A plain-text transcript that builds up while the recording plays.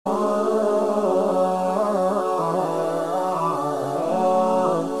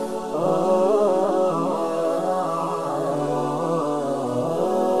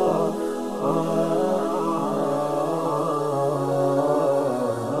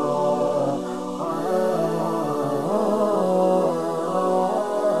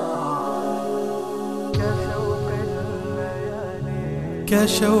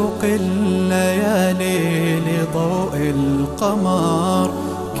كشوق الليالي لضوء القمر،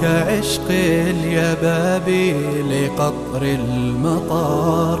 كعشق اليبابي لقطر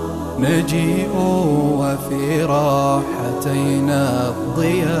المطر. نجيء وفي راحتينا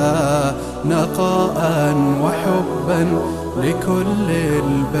الضياء، نقاء وحبا لكل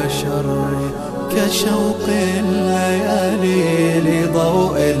البشر. كشوق الليالي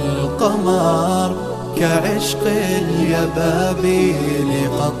لضوء القمر، كعشق اليبابي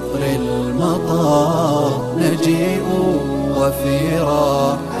لقطر المطر. نجيء وفي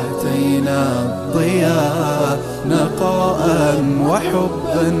راحتينا الضياء، نقاء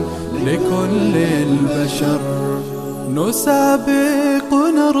وحبا لكل البشر. نسابق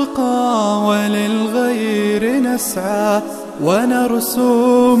نرقى وللغير نسعى،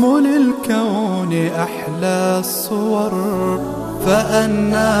 ونرسم للكون أحلى الصور.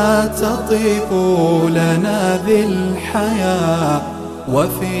 فأنى تطيب لنا ذي الحياة،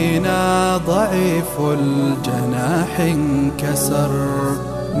 وفينا ضعيف الجناح انكسر.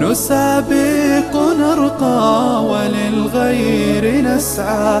 نسابق نرقى وللغير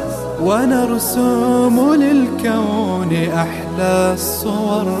نسعى، ونرسم للكون أحلى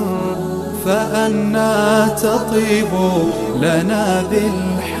الصور. فأنى تطيب لنا ذي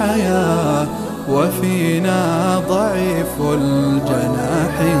الحياة، وفينا ضعيف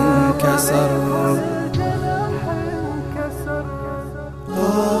الجناح انكسر.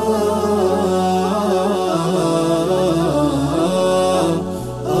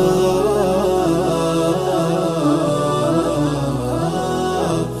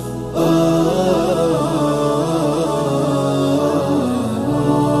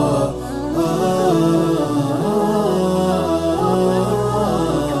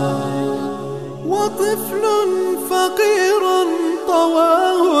 وطفل فقير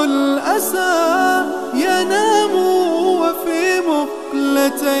طواه الأسى، ينام وفي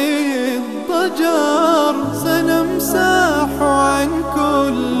مقلتي الضجر. سنمسح عن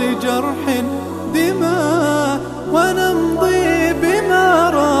كل جرح دماء، ونمضي بما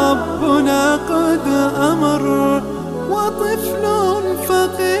ربنا قد أمر. وطفل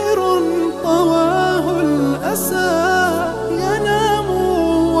فقير طواه الأسى، ينام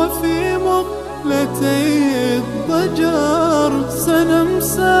وفي مقلتي الضجر.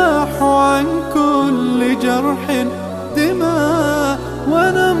 سنمسح عن كل جرح دماء،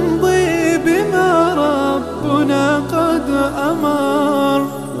 ونمضي بما ربنا قد أمر.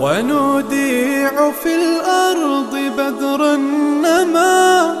 ونوديع في الأرض بدر النما،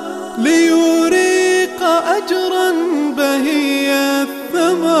 ليريق أجرا بهي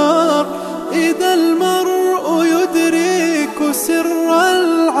الثمر. إذا المرء يدرك سر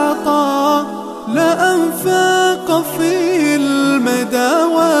العطاء، لأنفاق في المدى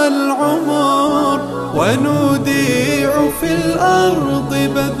والعمر. ونوديع في الأرض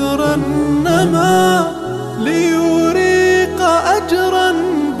بذر النما، ليريق أجرا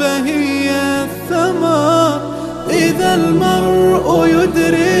بهي الثمر. إذا المرء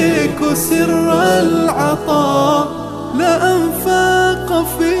يدرك سر العطاء، لأنفاق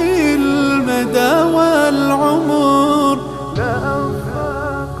في المدى والعمر.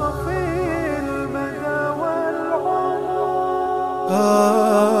 لأنفاق في المدى والعمر.